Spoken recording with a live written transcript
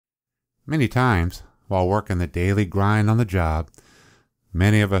Many times, while working the daily grind on the job,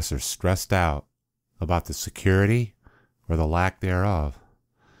 many of us are stressed out about the security or the lack thereof.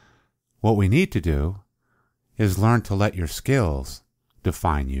 What we need to do is learn to let your skills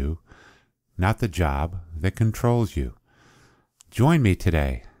define you, not the job that controls you. Join me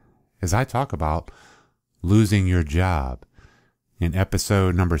today as I talk about losing your job in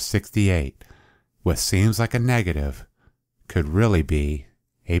episode number 68. What seems like a negative could really be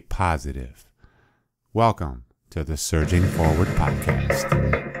a positive. Welcome to the Surging Forward podcast.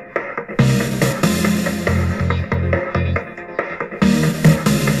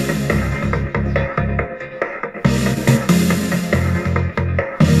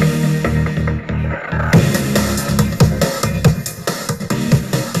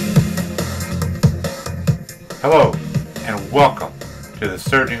 Hello, and welcome to the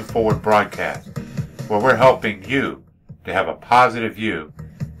Surging Forward broadcast, where we're helping you to have a positive view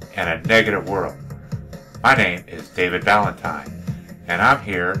in a negative world. My name is David Valentine, and I'm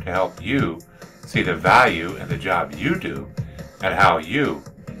here to help you see the value in the job you do and how you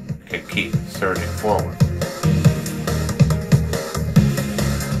can keep surging forward.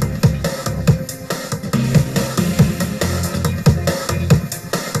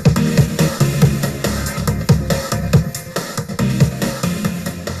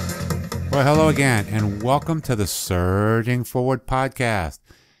 Well, hello again, and welcome to the Surging Forward podcast.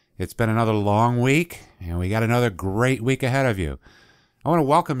 It's been another long week, and we got another great week ahead of you. I want to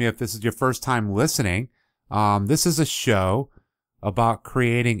welcome you if this is your first time listening. This is a show about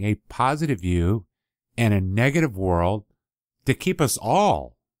creating a positive view in a negative world to keep us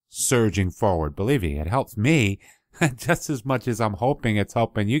all surging forward. Believe me, it helps me just as much as I'm hoping it's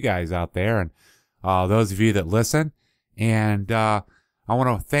helping you guys out there and those of you that listen. And I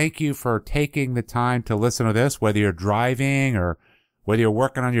want to thank you for taking the time to listen to this, whether you're driving or whether you're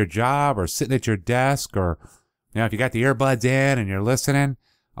working on your job or sitting at your desk, or if you got the earbuds in and you're listening.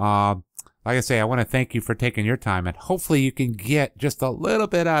 Like I say, I want to thank you for taking your time, and hopefully you can get just a little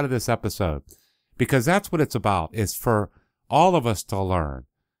bit out of this episode, because that's what it's about, is for all of us to learn.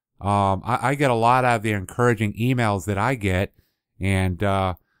 I get a lot out of the encouraging emails that I get, and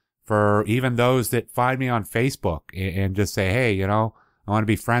for even those that find me on Facebook and just say, hey, I want to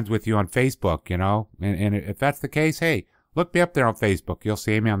be friends with you on Facebook, and if that's the case, hey, look me up there on Facebook. You'll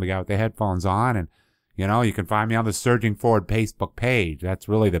see me. I'm the guy with the headphones on, and, you can find me on the Surging Forward Facebook page. That's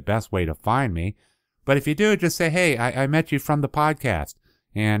really the best way to find me. But if you do, just say, hey, I met you from the podcast,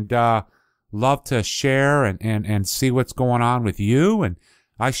 and love to share and see what's going on with you. And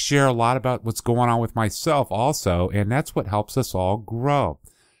I share a lot about what's going on with myself also, and that's what helps us all grow.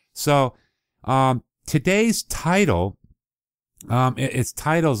 So today's title, its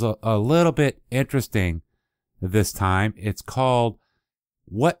title's a little bit interesting this time. It's called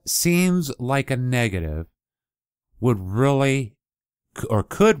What Seems Like a Negative Would Really or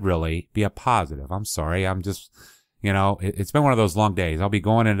Could Really Be a Positive. I'm sorry. I'm just, it's been one of those long days. I'll be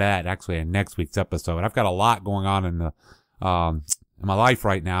going into that actually in next week's episode. I've got a lot going on in my life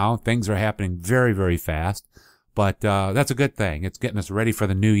right now. Things are happening very, very fast, but that's a good thing. It's getting us ready for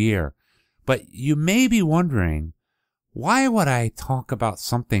the new year. But you may be wondering, why would I talk about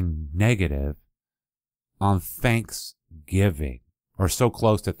something negative on Thanksgiving, or so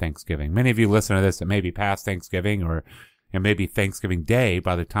close to Thanksgiving? Many of you listen to this, it may be past Thanksgiving, or it may be Thanksgiving Day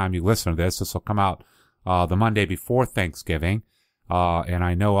by the time you listen to this. This will come out the Monday before Thanksgiving, and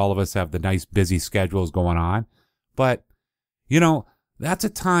I know all of us have the nice busy schedules going on, but that's a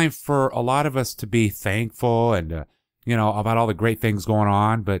time for a lot of us to be thankful and about all the great things going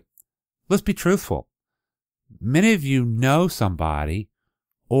on. But let's be truthful. Many of you know somebody,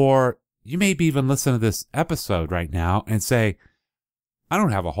 or you may be even listening to this episode right now and say, I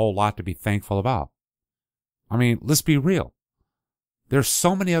don't have a whole lot to be thankful about. I mean, let's be real. There's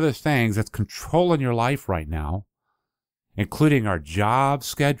so many other things that's controlling your life right now, including our job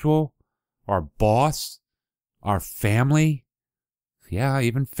schedule, our boss, our family. Yeah,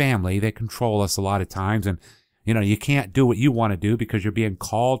 even family, they control us a lot of times. And, you can't do what you want to do because you're being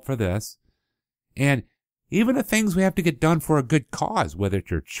called for this. And even the things we have to get done for a good cause, whether it's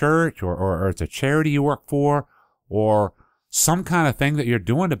your church or it's a charity you work for, or some kind of thing that you're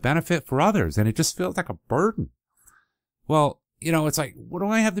doing to benefit for others, and it just feels like a burden. Well, it's like, what do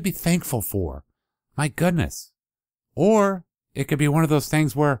I have to be thankful for? My goodness. Or it could be one of those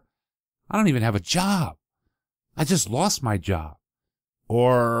things where I don't even have a job. I just lost my job.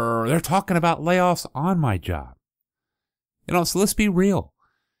 Or they're talking about layoffs on my job. So let's be real.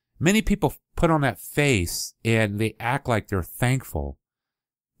 Many people put on that face and they act like they're thankful,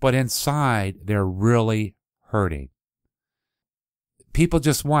 but inside they're really hurting. people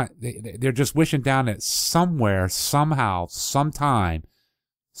just they're just wishing down that somewhere, somehow, sometime,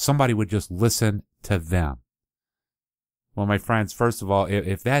 somebody would just listen to them. Well, my friends, first of all,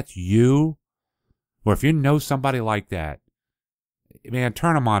 if that's you, or if you know somebody like that, man,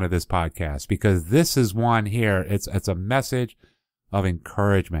 turn them on to this podcast, because this is one here. It's a message of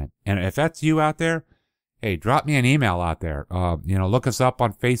encouragement. And if that's you out there, hey, drop me an email out there. Look us up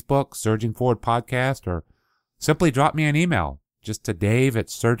on Facebook, Surging Forward Podcast, or simply drop me an email just to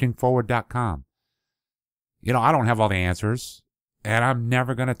dave@surgingforward.com. I don't have all the answers, and I'm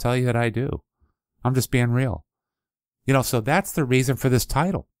never going to tell you that I do. I'm just being real. So that's the reason for this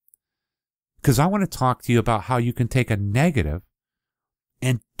title. Because I want to talk to you about how you can take a negative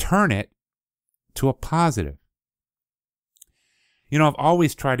and turn it to a positive. I've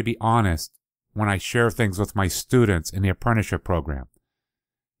always tried to be honest when I share things with my students in the apprenticeship program.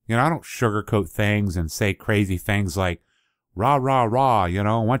 I don't sugarcoat things and say crazy things like, rah, rah, rah,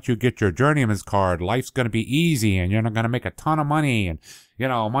 once you get your journeyman's card, life's going to be easy and you're not going to make a ton of money and,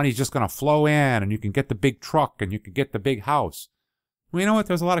 money's just going to flow in and you can get the big truck and you can get the big house. Well, you know what?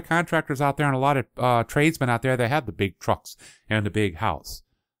 There's a lot of contractors out there and a lot of tradesmen out there that have the big trucks and the big house.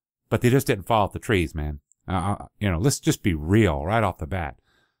 But they just didn't fall off the trees, man. Let's just be real right off the bat.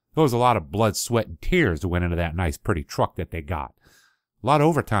 There was a lot of blood, sweat, and tears that went into that nice, pretty truck that they got. A lot of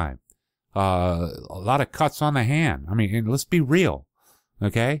overtime. A lot of cuts on the hand. Let's be real.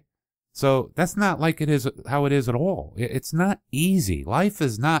 Okay? So that's not like it is how it is at all. It's not easy. Life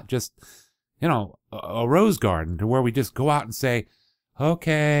is not just, a rose garden to where we just go out and say,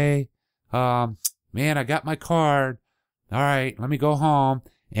 okay, man, I got my card. All right, let me go home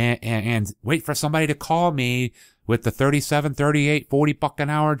and wait for somebody to call me with the 37, 38, 40 buck an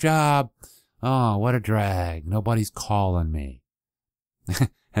hour job. Oh, what a drag. Nobody's calling me.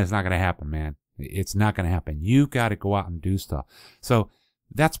 It's not going to happen, man. It's not going to happen. You got to go out and do stuff. So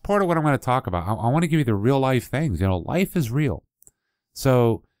that's part of what I'm going to talk about. I want to give you the real life things. Life is real.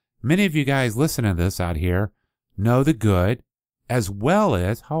 So many of you guys listening to this out here know the good, as well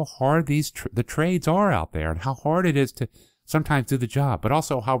as how hard the trades are out there and how hard it is to sometimes do the job, but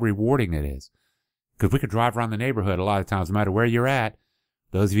also how rewarding it is. Because we could drive around the neighborhood a lot of times, no matter where you're at.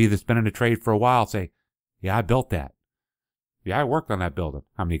 Those of you that's been in the trade for a while say, yeah, I built that. Yeah, I worked on that building.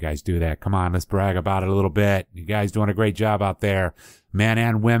 How many of you guys do that? Come on, let's brag about it a little bit. You guys doing a great job out there. Men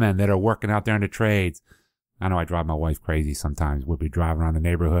and women that are working out there in the trades. I know I drive my wife crazy sometimes. We'll be driving around the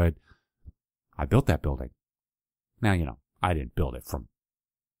neighborhood. I built that building. Now, I didn't build it from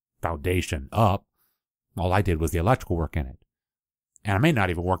foundation up. All I did was the electrical work in it. And I may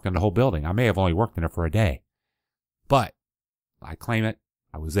not even worked in the whole building. I may have only worked in it for a day. But I claim it.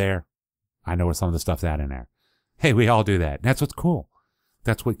 I was there. I know where some of the stuff's at in there. Hey, we all do that. And that's what's cool.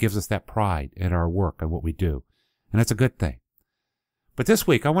 That's what gives us that pride in our work and what we do. And that's a good thing. But this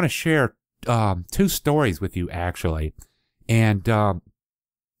week, I want to share two stories with you, actually. And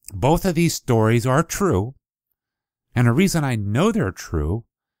both of these stories are true. And the reason I know they're true,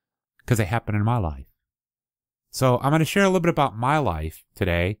 because they happened in my life. So I'm going to share a little bit about my life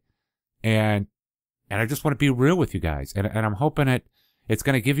today. And I just want to be real with you guys. And I'm hoping it's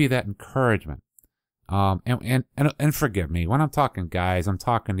going to give you that encouragement. And forgive me, when I'm talking guys, I'm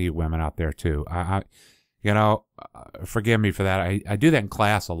talking to you women out there too. Forgive me for that. I do that in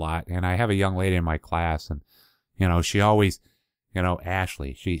class a lot, and I have a young lady in my class, and, she always,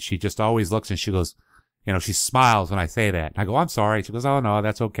 Ashley, she just always looks and she goes, she smiles when I say that. And I go, I'm sorry. She goes, oh no,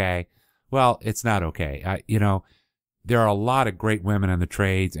 that's okay. Well, it's not okay. There are a lot of great women in the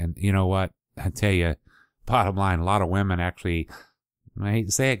trades, and you know what? I tell you, bottom line, a lot of women actually, I hate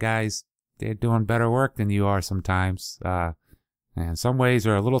to say it, guys, they're doing better work than you are sometimes. And in some ways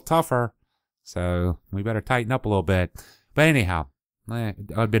they're a little tougher. So we better tighten up a little bit. But anyhow,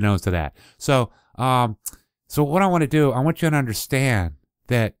 unbeknownst to that. So what I want to do, I want you to understand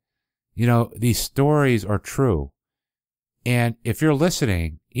that, these stories are true. And if you're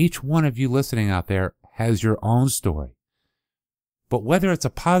listening, each one of you listening out there has your own story. But whether it's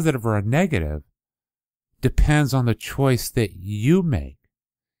a positive or a negative depends on the choice that you make.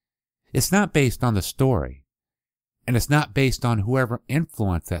 It's not based on the story, and it's not based on whoever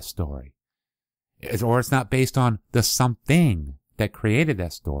influenced that story, or it's not based on the something that created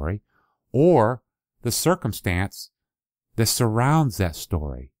that story, or the circumstance that surrounds that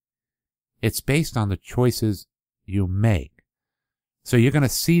story. It's based on the choices you make. So you're going to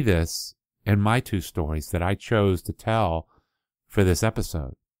see this in my two stories that I chose to tell for this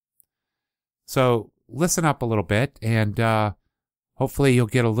episode. So listen up a little bit, and hopefully you'll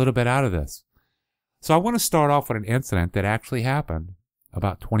get a little bit out of this. So I want to start off with an incident that actually happened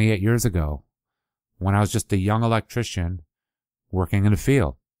about 28 years ago when I was just a young electrician working in the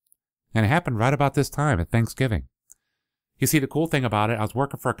field. And it happened right about this time at Thanksgiving. You see, the cool thing about it, I was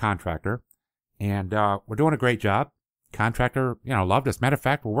working for a contractor, and we're doing a great job. Contractor, loved us. Matter of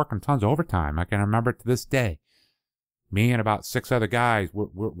fact, we're working tons of overtime. I can remember it to this day. Me and about 6 other guys,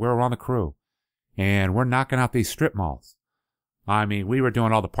 we're on the crew, and we're knocking out these strip malls. I mean, we were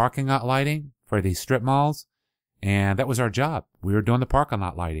doing all the parking lot lighting for these strip malls, and that was our job. We were doing the parking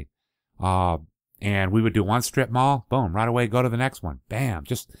lot lighting. And we would do one strip mall, boom, right away, go to the next one. Bam,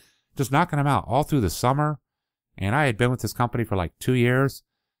 just knocking them out all through the summer. And I had been with this company for like 2 years,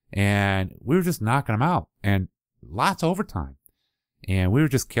 and we were just knocking them out, and lots of overtime. And we were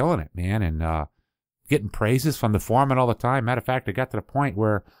just killing it, man, and getting praises from the foreman all the time. Matter of fact, it got to the point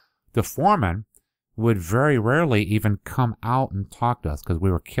where the foreman would very rarely even come out and talk to us because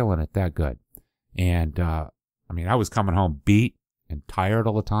we were killing it that good. And, I was coming home beat and tired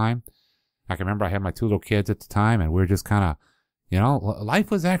all the time. I can remember I had my 2 little kids at the time, and we were just kind of,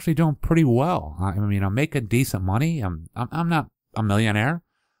 life was actually doing pretty well. I'm making decent money. I'm not a millionaire,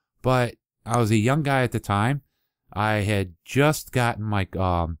 but I was a young guy at the time. I had just gotten my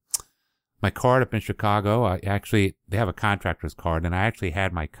card up in Chicago. They have a contractor's card, and I actually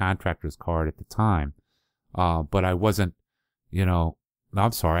had my contractor's card at the time. But I wasn't,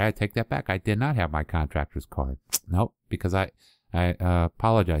 I'm sorry, I take that back. I did not have my contractor's card. Nope, because I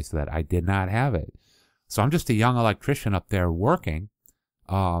apologize for that. I did not have it. So I'm just a young electrician up there working.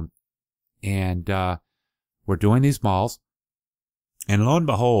 And we're doing these malls. And lo and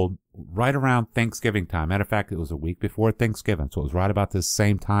behold, right around Thanksgiving time, matter of fact, it was a week before Thanksgiving. So it was right about this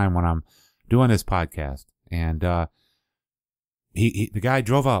same time when I'm doing this podcast. And the guy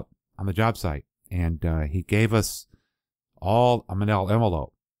drove up on the job site, and he gave us all a manila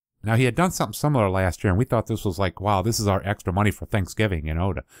envelope. Now, he had done something similar last year, and we thought this was like, wow, this is our extra money for Thanksgiving, it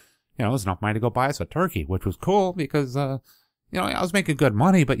was enough money to go buy us a turkey, which was cool because, I was making good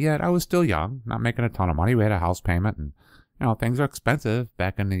money, but yet I was still young, not making a ton of money. We had a house payment, and, things are expensive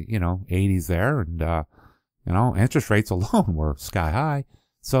back in the, 80s there, and, interest rates alone were sky high.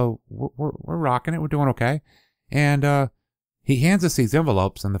 So we're rocking it. We're doing okay. And he hands us these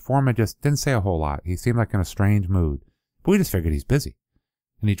envelopes, and the foreman just didn't say a whole lot. He seemed like in a strange mood. But we just figured he's busy.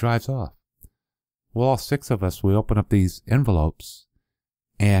 And he drives off. Well, all 6 of us, we open up these envelopes,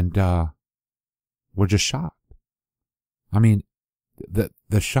 and we're just shocked. The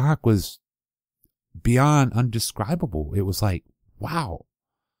shock was beyond undescribable. It was like, wow.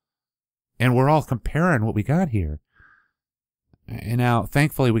 And we're all comparing what we got here. And now,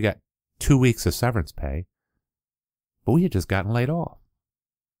 thankfully, we got 2 weeks of severance pay, but we had just gotten laid off.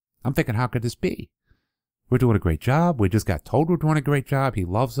 I'm thinking, how could this be? We're doing a great job. We just got told we're doing a great job. He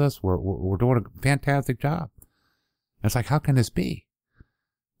loves us. We're doing a fantastic job. And it's like, how can this be?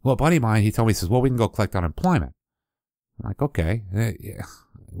 Well, a buddy of mine, he told me, he says, well, we can go collect unemployment. I'm like, okay. Yeah.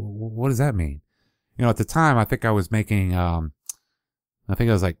 What does that mean? At the time, I think I was making, I think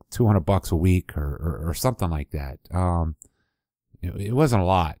it was like $200 a week or something like that. It wasn't a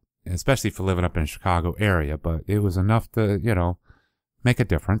lot, especially for living up in the Chicago area, but it was enough to, make a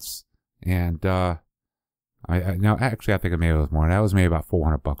difference. And, actually, I think maybe it was more. That was maybe about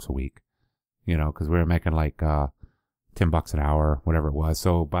 $400 a week, because we were making like, $10 an hour, whatever it was.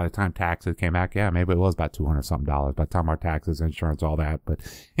 So by the time taxes came back, yeah, maybe it was about $200 something. By the time our taxes, insurance, all that. But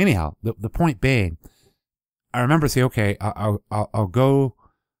anyhow, the point being, I remember saying, okay, I'll go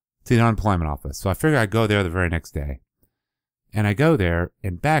to the unemployment office. So I figured I'd go there the very next day. And I go there,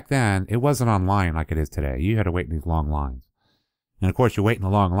 and back then, it wasn't online like it is today. You had to wait in these long lines. And of course, you wait in a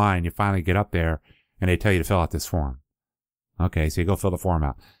long line, you finally get up there, and they tell you to fill out this form. Okay, so you go fill the form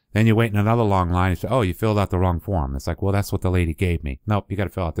out. Then you wait in another long line, and you say, oh, you filled out the wrong form. It's like, well, that's what the lady gave me. Nope, you got to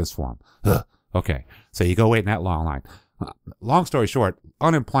fill out this form. Ugh. Okay, so you go wait in that long line. Long story short,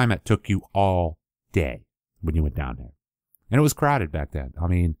 unemployment took you all day when you went down there. And it was crowded back then.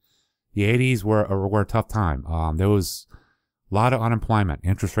 The 80s were a tough time. There was a lot of unemployment.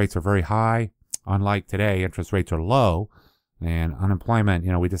 Interest rates are very high. Unlike today, interest rates are low. And unemployment,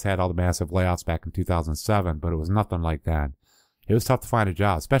 we just had all the massive layoffs back in 2007, but it was nothing like that. It was tough to find a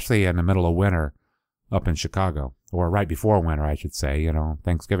job, especially in the middle of winter up in Chicago, or right before winter, I should say,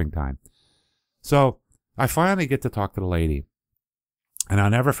 Thanksgiving time. So I finally get to talk to the lady, and I'll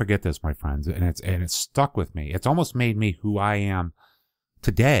never forget this, my friends, and it's stuck with me. It's almost made me who I am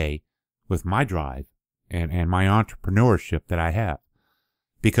today with my drive and my entrepreneurship that I have,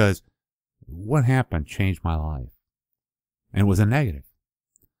 because what happened changed my life. And it was a negative.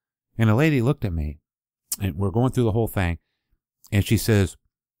 And the lady looked at me, and we're going through the whole thing, and she says,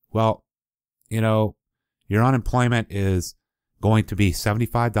 well, your unemployment is going to be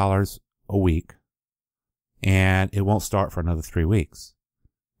 $75 a week, and it won't start for another 3 weeks.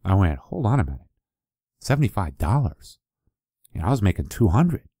 I went, hold on a minute. $75. I was making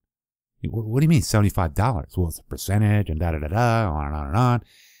 $200. What do you mean $75? Well, it's a percentage and da-da-da-da, on and on and on.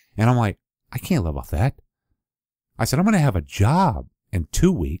 And I'm like, I can't live off that. I said, I'm going to have a job in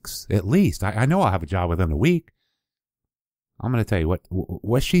 2 weeks at least. I know I'll have a job within a week. I'm going to tell you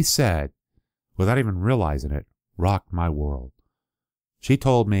what she said, without even realizing it, rocked my world. She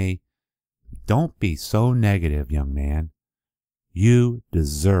told me, don't be so negative, young man. You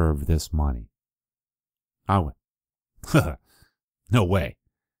deserve this money. I went, no way.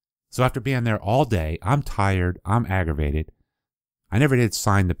 So after being there all day, I'm tired, I'm aggravated. I never did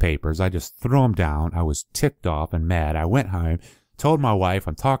sign the papers. I just threw them down. I was ticked off and mad. I went home, told my wife,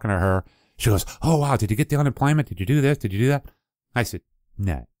 I'm talking to her. She goes, oh, wow, did you get the unemployment? Did you do this? Did you do that? I said,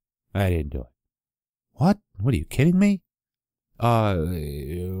 no, I didn't do it. What? What, are you kidding me? How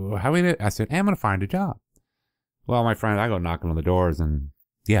we did? I said, hey, I'm going to find a job. Well, my friend, I go knocking on the doors, and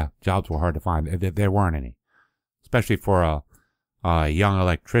yeah, jobs were hard to find. There weren't any, especially for a young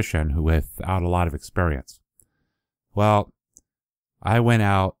electrician who without a lot of experience. Well, I went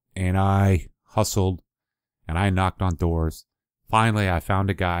out and I hustled and I knocked on doors. Finally, I found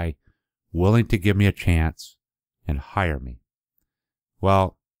a guy willing to give me a chance and hire me.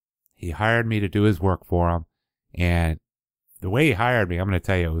 Well, he hired me to do his work for him, and the way he hired me, I'm going to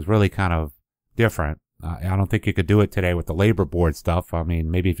tell you, it was really kind of different. I don't think you could do it today with the labor board stuff. I mean,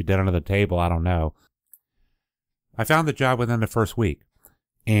 maybe if you did it under the table, I don't know. I found the job within the first week,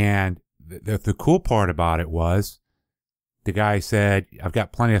 and the cool part about it was the guy said, I've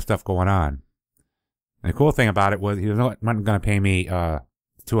got plenty of stuff going on. And the cool thing about it was he was not going to pay me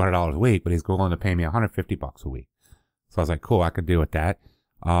 $200 a week, but he's going to pay me $150 a week. So I was like, cool, I could do with that.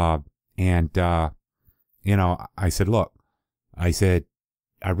 I said, look, I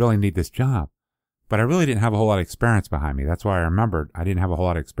really need this job. But I really didn't have a whole lot of experience behind me. That's why I remembered I didn't have a whole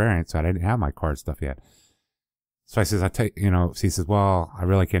lot of experience. So I didn't have my card stuff yet. So I says, he says, well, I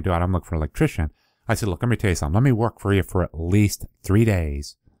really can't do it. I'm looking for an electrician. I said, look, let me tell you something. Let me work for you for at least 3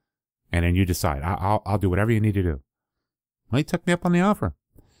 days. And then you decide. I'll do whatever you need to do. Well, he took me up on the offer.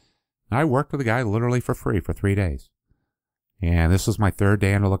 I worked with the guy literally for free for 3 days. And this was my third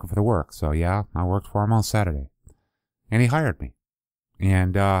day into looking for the work. So yeah, I worked for him on Saturday. And he hired me.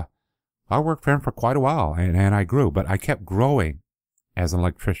 And, I worked for him for quite a while, and I grew, but I kept growing as an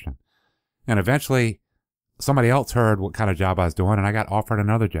electrician. And eventually, somebody else heard what kind of job I was doing, and I got offered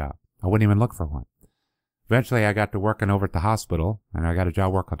another job. I wouldn't even look for one. Eventually, I got to working over at the hospital, and I got a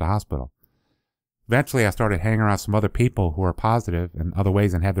job working at the hospital. Eventually, I started hanging around some other people who are positive in other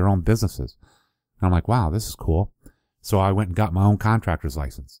ways and had their own businesses. And I'm like, wow, this is cool. So I went and got my own contractor's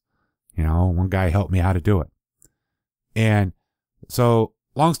license. One guy helped me how to do it. And so,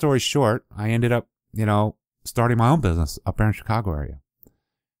 long story short, I ended up, starting my own business up there in the Chicago area.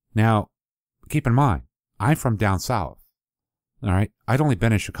 Now, keep in mind, I'm from down south. All right. I'd only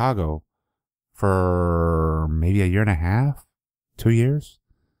been in Chicago for maybe a year and a half, 2 years.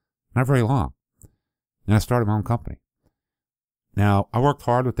 Not very long. And I started my own company. Now, I worked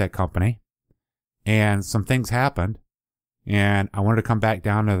hard with that company, and some things happened, and I wanted to come back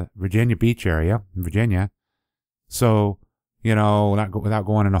down to the Virginia Beach area, in Virginia. So, without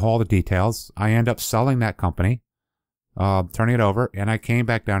going into all the details, I ended up selling that company, turning it over, and I came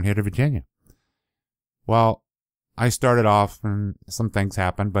back down here to Virginia. Well, I started off, and some things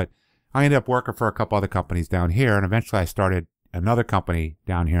happened, but I ended up working for a couple other companies down here, and eventually I started another company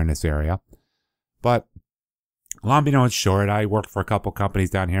down here in this area. But long being short, I worked for a couple companies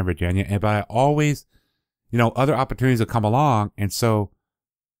down here in Virginia, but I always, other opportunities would come along, and so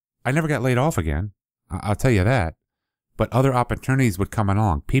I never got laid off again. I'll tell you that. But other opportunities would come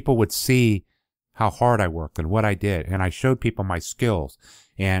along. People would see how hard I worked and what I did, and I showed people my skills,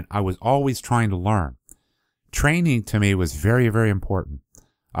 and I was always trying to learn. Training to me was very, very important.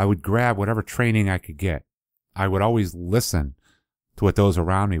 I would grab whatever training I could get. I would always listen to what those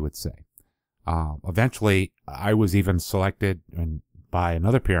around me would say. Eventually, I was even selected by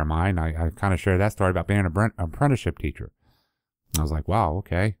another peer of mine. I kind of shared that story about being an apprenticeship teacher. I was like, wow,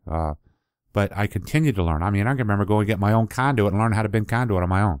 okay. But I continued to learn. I can remember going to get my own conduit and learn how to bend conduit on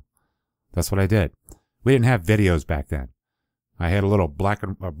my own. That's what I did. We didn't have videos back then. I had a little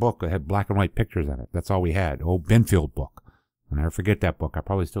book that had black and white pictures in it. That's all we had. Old Benfield book. I'll never forget that book. I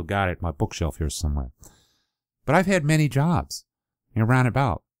probably still got it in my bookshelf here somewhere. But I've had many jobs, round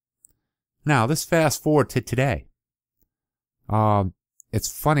about. Now, let's fast forward to today. It's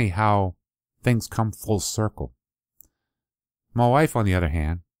funny how things come full circle. My wife, on the other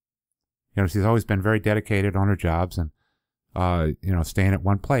hand, she's always been very dedicated on her jobs and, staying at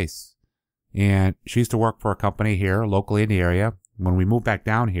one place. And she used to work for a company here locally in the area. When we moved back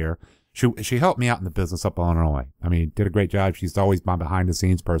down here, she helped me out in the business up in Illinois. I mean, did a great job. She's always my behind the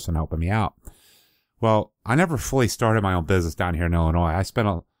scenes person helping me out. Well, I never fully started my own business down here in Illinois. I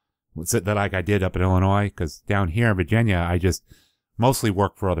spent like I did up in Illinois, because down here in Virginia, I just mostly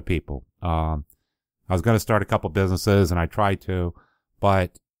work for other people. I was going to start a couple businesses, and I tried to,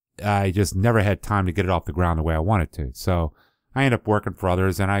 but I just never had time to get it off the ground the way I wanted to. So I ended up working for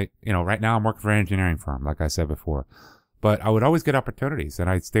others, and right now I'm working for an engineering firm, like I said before. But I would always get opportunities, and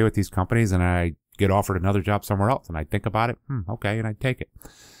I'd stay with these companies, and I'd get offered another job somewhere else, and I'd think about it, okay, and I'd take it.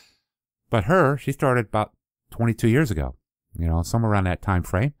 But she started about 22 years ago, somewhere around that time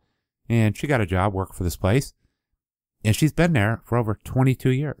frame, and she got a job working for this place, and she's been there for over 22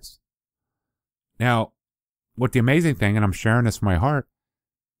 years. Now, what the amazing thing, and I'm sharing this from my heart,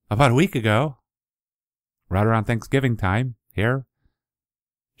 about a week ago, right around Thanksgiving time here,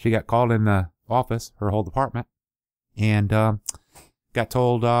 she got called in the office, her whole department, and got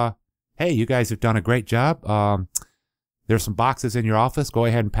told, hey, you guys have done a great job. There's some boxes in your office. Go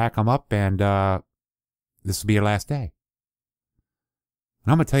ahead and pack them up, and this will be your last day.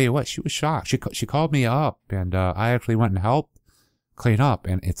 And I'm going to tell you what, she was shocked. She called me up, and I actually went and helped clean up.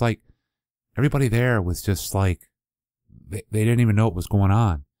 And it's like everybody there was just like, they didn't even know what was going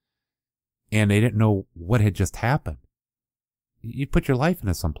on. And they didn't know what had just happened. You put your life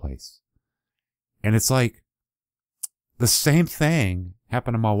into someplace. And it's like the same thing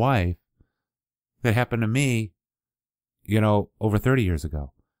happened to my wife that happened to me, over 30 years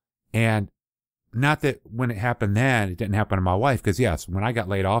ago. And not that when it happened then, it didn't happen to my wife, because yes, when I got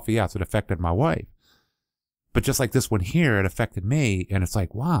laid off, yes, it affected my wife. But just like this one here, it affected me. And it's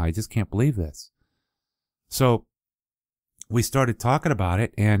like, wow, I just can't believe this. So we started talking about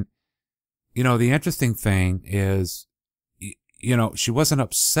it. And, the interesting thing is, she wasn't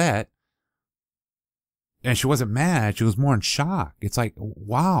upset and she wasn't mad. She was more in shock. It's like,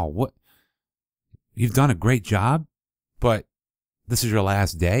 wow, you've done a great job, but this is your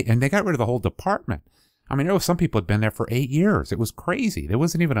last day. And they got rid of the whole department. I mean, there was some people had been there for 8 years. It was crazy. There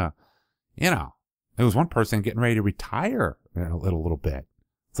wasn't even there was one person getting ready to retire in a little bit.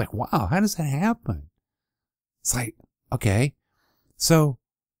 It's like, wow, how does that happen? It's like, okay, so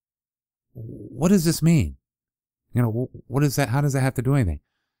what does this mean? What is that? How does that have to do anything?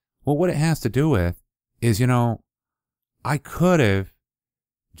 Well, what it has to do with is, I could have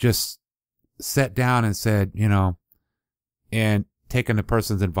just sat down and said, and taken the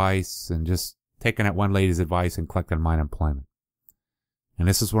person's advice and just taken that one lady's advice and collected my unemployment. And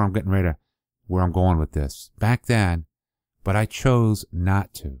this is where I'm getting ready to, where I'm going with this. Back then, but I chose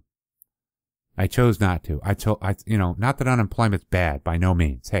not to. I chose not to. Not that unemployment's bad, by no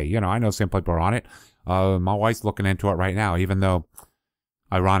means. Hey, I know some people are on it. My wife's looking into it right now, even though,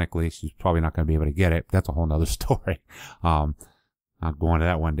 ironically, she's probably not going to be able to get it. That's a whole nother story. I'll go into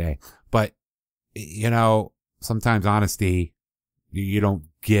that one day. But, sometimes honesty, you don't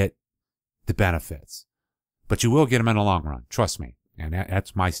get the benefits, but you will get them in the long run. Trust me. And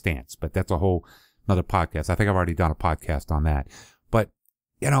that's my stance, but that's a whole another podcast. I think I've already done a podcast on that, but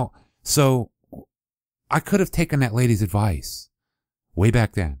so I could have taken that lady's advice way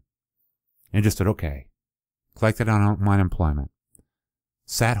back then and just said, okay, collected on my unemployment,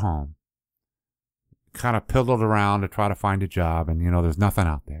 sat home, kind of piddled around to try to find a job. And, there's nothing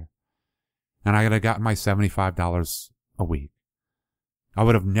out there. And I would have gotten my $75 a week. I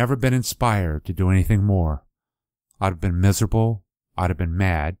would have never been inspired to do anything more. I'd have been miserable. I'd have been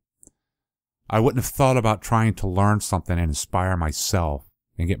mad. I wouldn't have thought about trying to learn something and inspire myself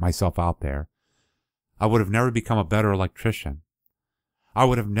and get myself out there. I would have never become a better electrician. I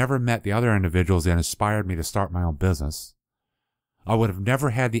would have never met the other individuals that inspired me to start my own business. I would have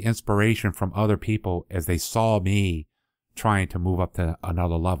never had the inspiration from other people as they saw me trying to move up to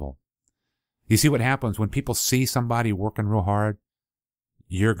another level. You see what happens when people see somebody working real hard?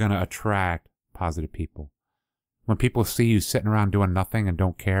 You're going to attract positive people. When people see you sitting around doing nothing and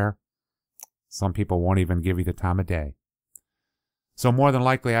don't care, some people won't even give you the time of day. So more than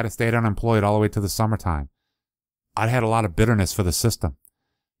likely, I'd have stayed unemployed all the way to the summertime. I'd had a lot of bitterness for the system.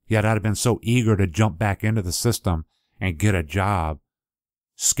 Yet I'd have been so eager to jump back into the system and get a job,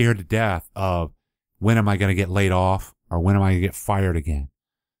 scared to death of when am I going to get laid off or when am I going to get fired again?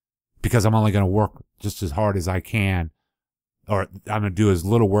 Because I'm only going to work just as hard as I can, or I'm going to do as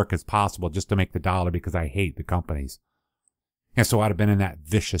little work as possible just to make the dollar because I hate the companies. And so I'd have been in that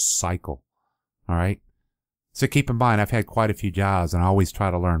vicious cycle. All right. So keep in mind, I've had quite a few jobs and I always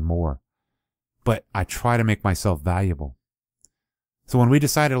try to learn more, but I try to make myself valuable. So when we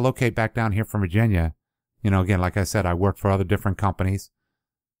decided to locate back down here from Virginia, again, like I said, I worked for other different companies.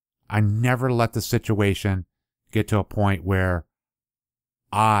 I never let the situation get to a point where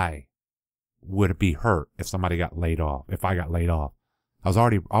I would be hurt if somebody got laid off, if I got laid off. I was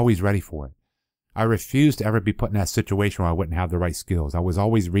always ready for it. I refused to ever be put in that situation where I wouldn't have the right skills. I was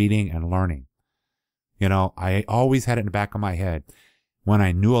always reading and learning. I always had it in the back of my head. When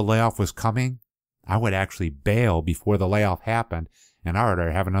I knew a layoff was coming, I would actually bail before the layoff happened, and I would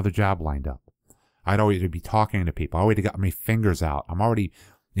already have another job lined up. I'd already be talking to people. I already got my fingers out. I'm already,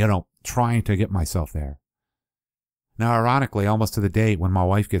 trying to get myself there. Now, ironically, almost to the date when my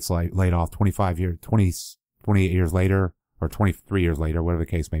wife gets laid off 28 years later, or 23 years later, whatever the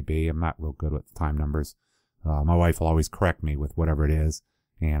case may be. I'm not real good with time numbers. My wife will always correct me with whatever it is,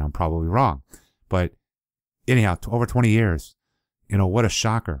 and I'm probably wrong. But anyhow, over 20 years, what a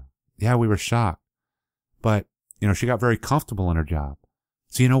shocker. Yeah, we were shocked. But, she got very comfortable in her job.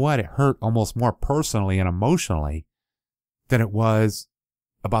 So you know what? It hurt almost more personally and emotionally than it was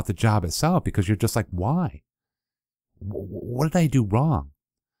about the job itself, because you're just like, why? What did I do wrong?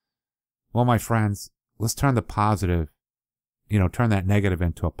 Well, my friends, let's turn the positive, turn that negative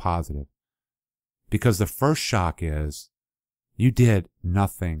into a positive. Because the first shock is you did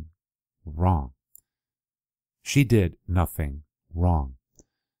nothing wrong. She did nothing wrong.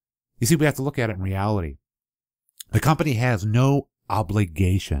 You see, we have to look at it in reality. The company has no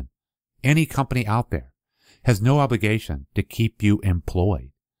obligation. Any company out there has no obligation to keep you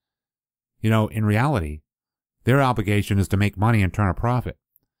employed. In reality, their obligation is to make money and turn a profit.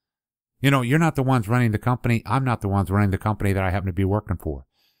 You're not the ones running the company. I'm not the ones running the company that I happen to be working for.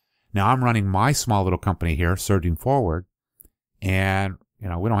 Now, I'm running my small little company here, Surging Forward, and, we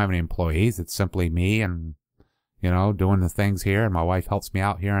don't have any employees. It's simply me and, doing the things here, and my wife helps me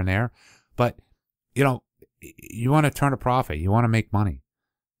out here and there. But, you want to turn a profit. You want to make money.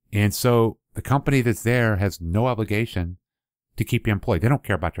 And so the company that's there has no obligation to keep you employed. They don't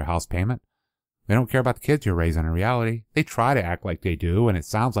care about your house payment. They don't care about the kids you're raising. In reality, they try to act like they do, and it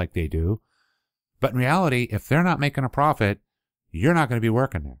sounds like they do. But in reality, if they're not making a profit, you're not going to be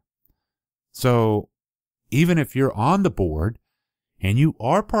working there. So even if you're on the board and you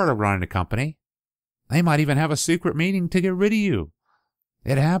are part of running the company, they might even have a secret meeting to get rid of you.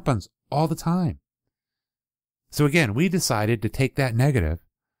 It happens all the time. So again, we decided to take that negative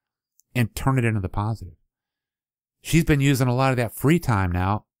and turn it into the positive. She's been using a lot of that free time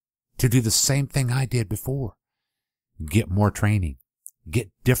now to do the same thing I did before. Get more training.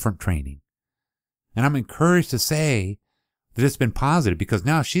 Get different training. And I'm encouraged to say that it's been positive, because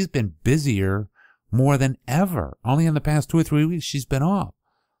now she's been busier more than ever. Only in the past 2 or 3 weeks she's been off.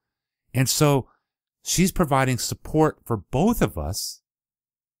 And so she's providing support for both of us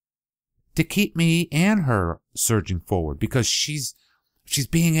to keep me and her surging forward, because she's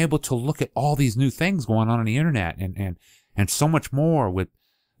being able to look at all these new things going on the internet and so much more with,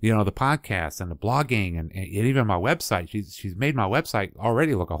 the podcast and the blogging and even my website. She's made my website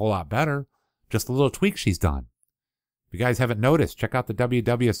already look a whole lot better. Just a little tweak she's done. If you guys haven't noticed, check out the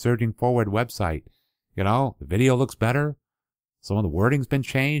WW Surging Forward website. The video looks better. Some of the wording's been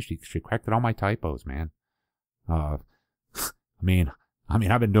changed. She corrected all my typos, man. I mean,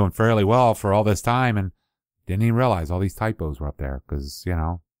 I've been doing fairly well for all this time and didn't even realize all these typos were up there because,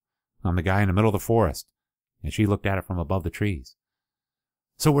 I'm the guy in the middle of the forest, and she looked at it from above the trees.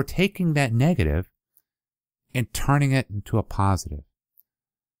 So we're taking that negative and turning it into a positive.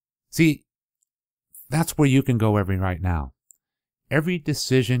 See, that's where you can go right now. Every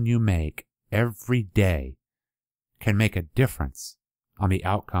decision you make every day can make a difference on the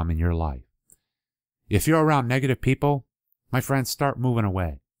outcome in your life. If you're around negative people, my friends, start moving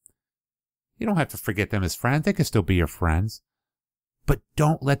away. You don't have to forget them as friends. They can still be your friends. But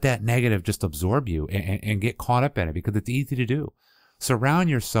don't let that negative just absorb you and get caught up in it, because it's easy to do. Surround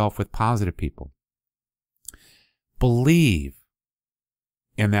yourself with positive people. Believe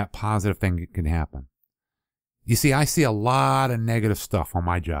in that positive thing that can happen. You see, I see a lot of negative stuff on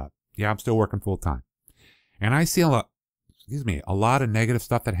my job. Yeah, I'm still working full time. And I see a lot of negative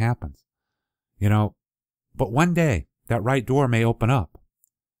stuff that happens. But one day that right door may open up.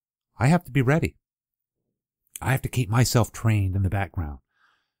 I have to be ready. I have to keep myself trained in the background.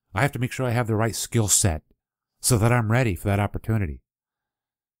 I have to make sure I have the right skill set so that I'm ready for that opportunity.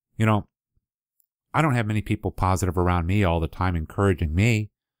 I don't have many people positive around me all the time encouraging me.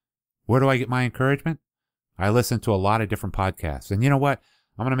 Where do I get my encouragement? I listen to a lot of different podcasts. And you know what?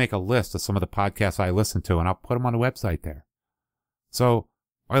 I'm going to make a list of some of the podcasts I listen to, and I'll put them on the website there. So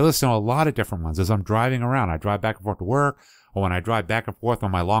I listen to a lot of different ones as I'm driving around. I drive back and forth to work, or when I drive back and forth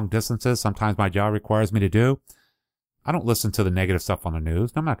on my long distances, sometimes my job requires me to do. I don't listen to the negative stuff on the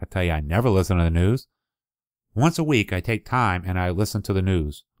news. I'm not going to tell you I never listen to the news. Once a week, I take time and I listen to the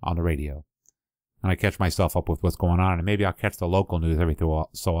news on the radio. And I catch myself up with what's going on. And maybe I'll catch the local news every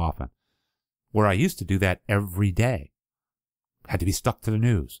so often. Where I used to do that every day. Had to be stuck to the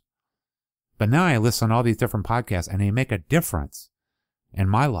news. But now I listen to all these different podcasts and they make a difference in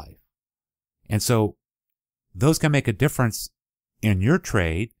my life. And so those can make a difference in your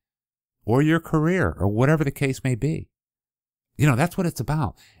trade or your career or whatever the case may be. You know, that's what it's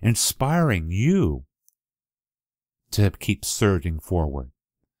about. Inspiring you to keep surging forward.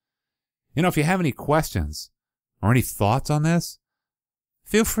 You know, if you have any questions or any thoughts on this,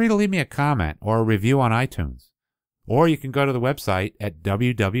 feel free to leave me a comment or a review on iTunes. Or you can go to the website at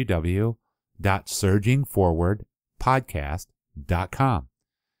www.surgingforwardpodcast.com.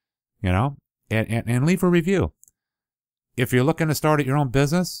 You know, and leave a review. If you're looking to start at your own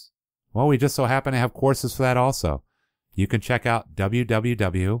business, well, we just so happen to have courses for that also. You can check out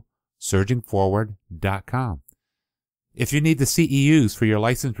www.surgingforward.com. If you need the CEUs for your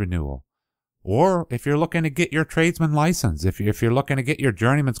license renewal, or if you're looking to get your tradesman license, if you're looking to get your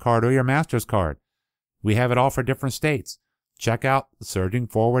journeyman's card or your master's card, we have it all for different states. Check out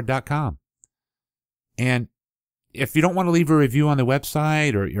surgingforward.com. And if you don't want to leave a review on the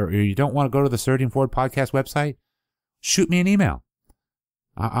website or you don't want to go to the Surging Forward podcast website, shoot me an email.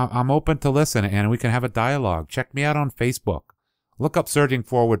 I'm open to listen and we can have a dialogue. Check me out on Facebook. Look up Surging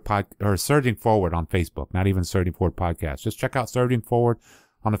Forward Surging Forward on Facebook, not even Surging Forward Podcast. Just check out Surging Forward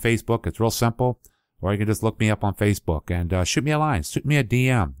on the Facebook. It's real simple. Or you can just look me up on Facebook and shoot me a line. Shoot me a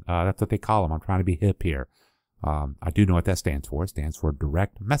DM. That's what they call them. I'm trying to be hip here. I do know what that stands for. It stands for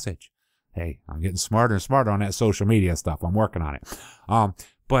direct message. Hey, I'm getting smarter and smarter on that social media stuff. I'm working on it.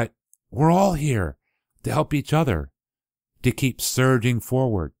 But we're all here to help each other to keep surging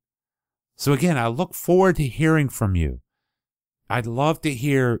forward. So again, I look forward to hearing from you. I'd love to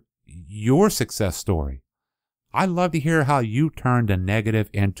hear your success story. I'd love to hear how you turned a negative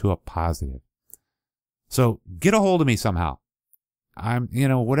into a positive. So get a hold of me somehow.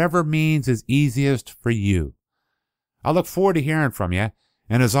 Whatever means is easiest for you. I look forward to hearing from you.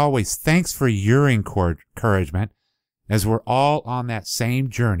 And as always, thanks for your encouragement as we're all on that same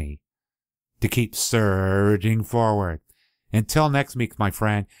journey to keep surging forward. Until next week, my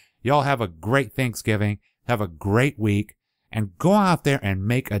friend, y'all have a great Thanksgiving. Have a great week. And go out there and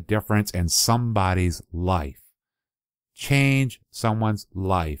make a difference in somebody's life. Change someone's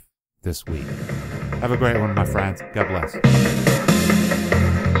life this week. Have a great one, my friends. God bless.